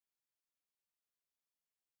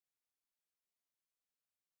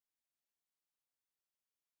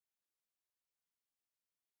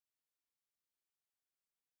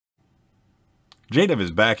JDev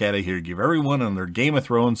is back at it here to give everyone on their Game of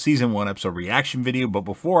Thrones Season 1 episode reaction video, but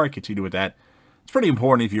before I continue with that, it's pretty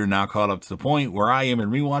important if you're now caught up to the point where I am in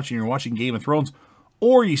rewatching or watching Game of Thrones,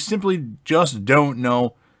 or you simply just don't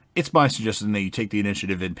know, it's my suggestion that you take the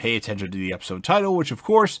initiative and pay attention to the episode title, which of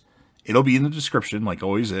course, it'll be in the description like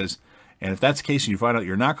always is, and if that's the case and you find out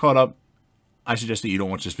you're not caught up, I suggest that you don't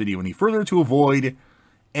watch this video any further to avoid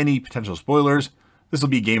any potential spoilers. This will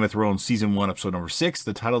be Game of Thrones Season 1, Episode number 6.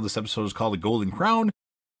 The title of this episode is called The Golden Crown.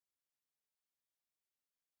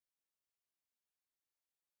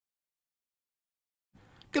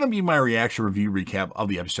 Gonna be my reaction review recap of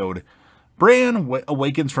the episode. Bran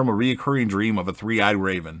awakens from a reoccurring dream of a three-eyed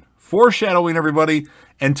raven, foreshadowing everybody,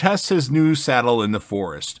 and tests his new saddle in the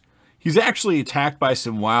forest. He's actually attacked by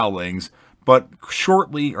some wildlings, but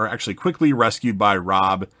quickly rescued by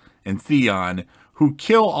Robb and Theon, who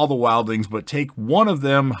kill all the wildlings but take one of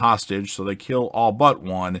them hostage, so they kill all but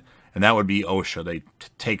one, and that would be Osha. They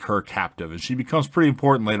take her captive, and she becomes pretty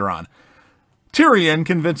important later on. Tyrion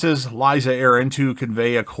convinces Lysa Arryn to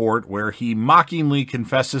convey a court where he mockingly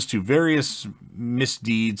confesses to various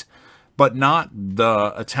misdeeds, but not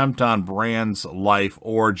the attempt on Bran's life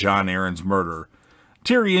or Jon Arryn's murder.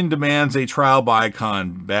 Tyrion demands a trial by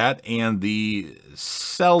combat, and the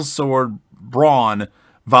sellsword Bronn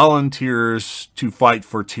volunteers to fight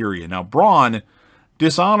for Tyrion. Now, Bronn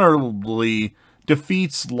dishonorably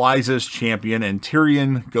defeats Lysa's champion, and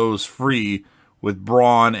Tyrion goes free with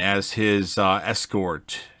Bronn as his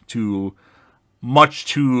escort, much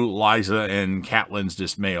to Lysa and Catelyn's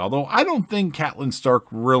dismay. Although I don't think Catelyn Stark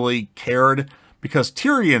really cared, because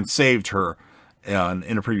Tyrion saved her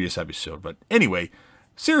in a previous episode. But anyway,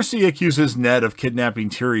 Cersei accuses Ned of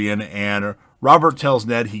kidnapping Tyrion, and Robert tells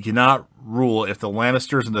Ned he cannot rule if the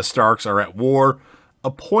Lannisters and the Starks are at war,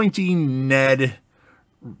 appointing Ned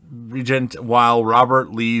regent while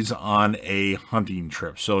Robert leaves on a hunting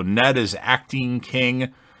trip. So Ned is acting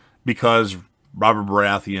king because Robert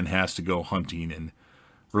Baratheon has to go hunting and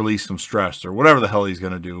release some stress or whatever the hell he's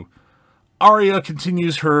going to do. Arya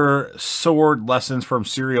continues her sword lessons from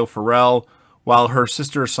Syrio Forel, while her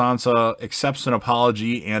sister Sansa accepts an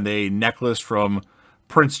apology and a necklace from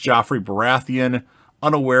Prince Joffrey Baratheon,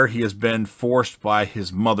 unaware he has been forced by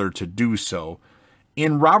his mother to do so.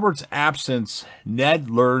 In Robert's absence, Ned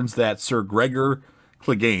learns that Sir Gregor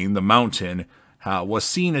Clegane, the Mountain, was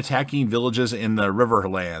seen attacking villages in the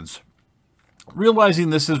Riverlands. Realizing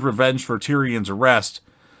this is revenge for Tyrion's arrest,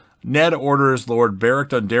 Ned orders Lord Beric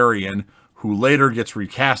Dondarrion, who later gets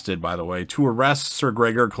recasted, by the way, to arrest Sir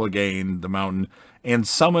Gregor Clegane, the Mountain, and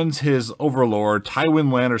summons his overlord, Tywin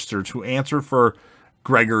Lannister, to answer for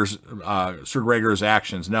Sir Gregor's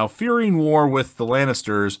actions. Now, fearing war with the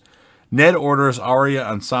Lannisters, Ned orders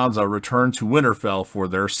Arya and Sansa return to Winterfell for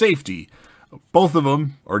their safety. Both of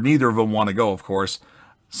them, or neither of them, want to go, of course.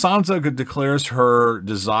 Sansa declares her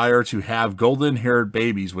desire to have golden-haired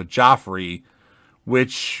babies with Joffrey,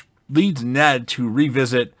 which leads Ned to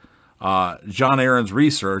revisit Jon Arryn's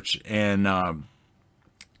research, and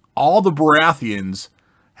all the Baratheons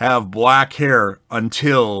have black hair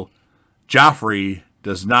until Joffrey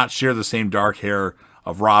does not share the same dark hair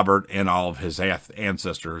of Robert and all of his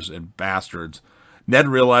ancestors and bastards. Ned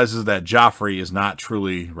realizes that Joffrey is not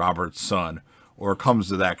truly Robert's son, or comes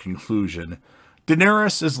to that conclusion.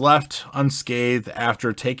 Daenerys is left unscathed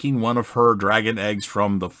after taking one of her dragon eggs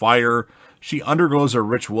from the fire. She undergoes a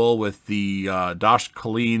ritual with the Dosh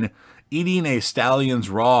Khaleen, eating a stallion's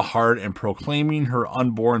raw heart and proclaiming her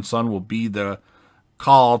unborn son will be the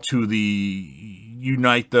call to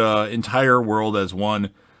unite the entire world as one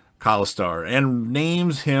Khalastar, and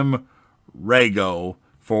names him Rhaego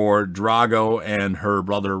for Drogo and her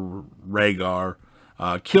brother Rhaegar,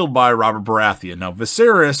 killed by Robert Baratheon. Now,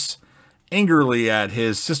 Viserys, angrily at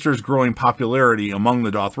his sister's growing popularity among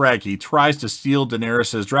the Dothraki, tries to steal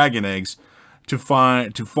Daenerys' dragon eggs to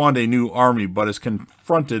fund a new army, but is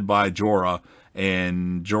confronted by Jorah,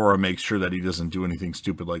 and Jorah makes sure that he doesn't do anything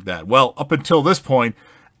stupid like that. Well, up until this point,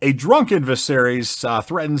 a drunken Viserys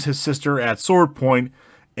threatens his sister at sword point,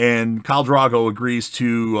 and Khal Drogo agrees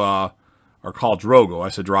to, or Khal Drogo, I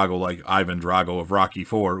said Drago like Ivan Drago of Rocky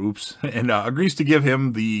IV, oops, and agrees to give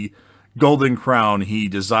him the golden crown he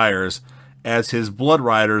desires. As his blood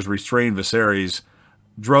riders restrain Viserys,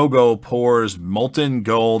 Drogo pours molten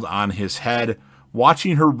gold on his head,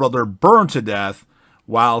 watching her brother burn to death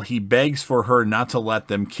while he begs for her not to let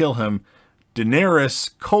them kill him.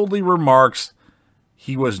 Daenerys coldly remarks,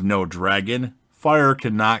 "He was no dragon. Fire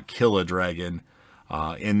cannot kill a dragon."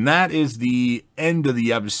 And that is the end of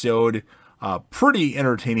the episode. Pretty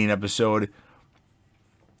entertaining episode.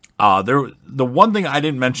 The one thing I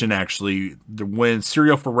didn't mention actually, when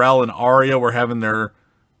Syrio Forel and Arya were having their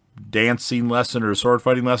dancing lesson or sword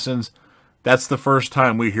fighting lessons, that's the first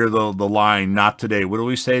time we hear the line, "Not today." What do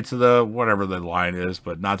we say to the, whatever the line is,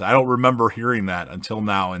 but not, I don't remember hearing that until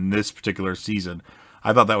now in this particular season.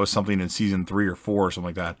 I thought that was something in season 3 or 4 or something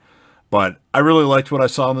like that. But I really liked what I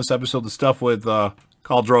saw in this episode. The stuff with Khal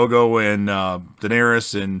Drogo and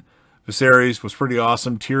Daenerys and Viserys was pretty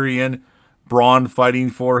awesome. Tyrion, Bronn fighting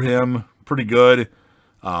for him, pretty good.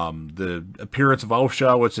 The appearance of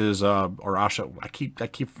Osha, which is or Asha, I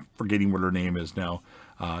keep forgetting what her name is now.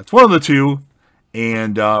 It's one of the two,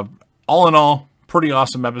 and all in all, pretty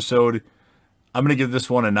awesome episode. I'm going to give this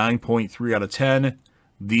one a 9.3 out of 10.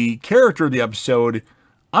 The character of the episode,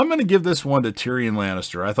 I'm going to give this one to Tyrion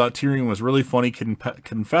Lannister. I thought Tyrion was really funny,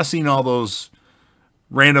 confessing all those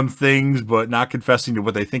random things, but not confessing to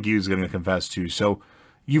what they think he was going to confess to. So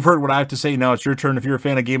you've heard what I have to say. Now it's your turn. If you're a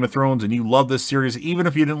fan of Game of Thrones and you love this series, even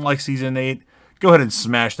if you didn't like Season 8, go ahead and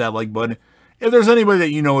smash that like button. If there's anybody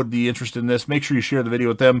that you know would be interested in this, make sure you share the video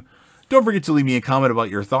with them. Don't forget to leave me a comment about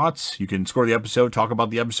your thoughts. You can score the episode, talk about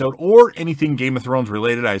the episode, or anything Game of Thrones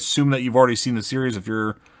related. I assume that you've already seen the series if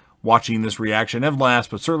you're watching this reaction. And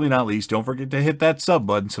last, but certainly not least, don't forget to hit that sub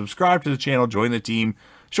button, subscribe to the channel, join the team,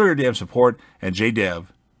 show your damn support, and JDev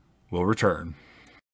will return.